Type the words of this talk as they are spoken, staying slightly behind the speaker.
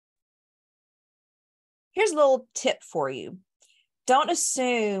Here's a little tip for you. Don't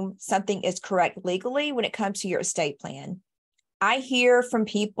assume something is correct legally when it comes to your estate plan. I hear from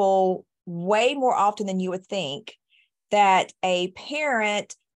people way more often than you would think that a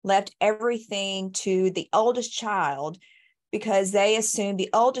parent left everything to the oldest child because they assumed the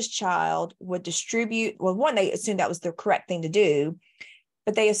oldest child would distribute. Well, one, they assumed that was the correct thing to do,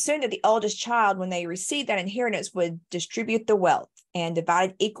 but they assumed that the oldest child, when they received that inheritance, would distribute the wealth and divide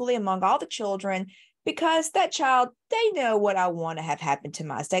it equally among all the children, because that child, they know what I want to have happen to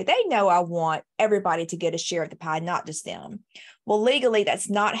my estate. They know I want everybody to get a share of the pie, not just them. Well, legally, that's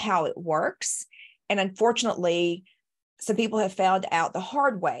not how it works. And unfortunately, some people have found out the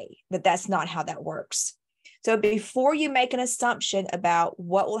hard way that that's not how that works. So before you make an assumption about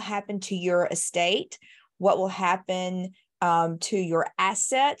what will happen to your estate, what will happen to your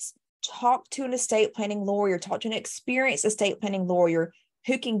assets, talk to an estate planning lawyer, talk to an experienced estate planning lawyer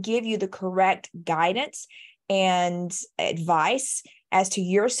who can give you the correct guidance and advice as to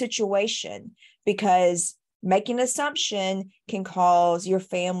your situation, because making an assumption can cause your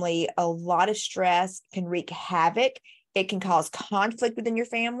family a lot of stress, can wreak havoc. It can cause conflict within your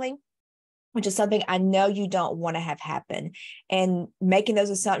family, which is something I know you don't want to have happen. And making those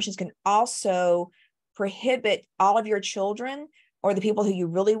assumptions can also prohibit all of your children or the people who you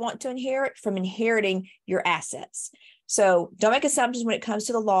really want to inherit from inheriting your assets. So don't make assumptions when it comes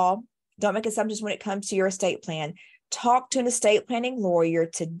to the law. Don't make assumptions when it comes to your estate plan. Talk to an estate planning lawyer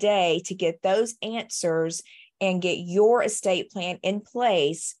today to get those answers and get your estate plan in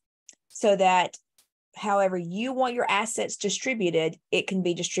place so that however you want your assets distributed, it can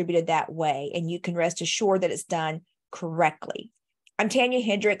be distributed that way, and you can rest assured that it's done correctly. I'm Tanya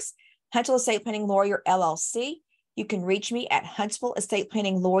Hendricks, Huntsville Estate Planning Lawyer, LLC. You can reach me at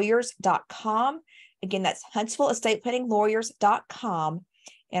HuntsvilleEstatePlanningLawyers.com. Again, that's HuntsvilleEstatePlanningLawyers.com.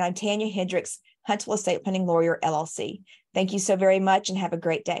 And I'm Tanya Hendricks, Huntsville Estate Planning Lawyer, LLC. Thank you so very much and have a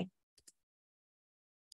great day.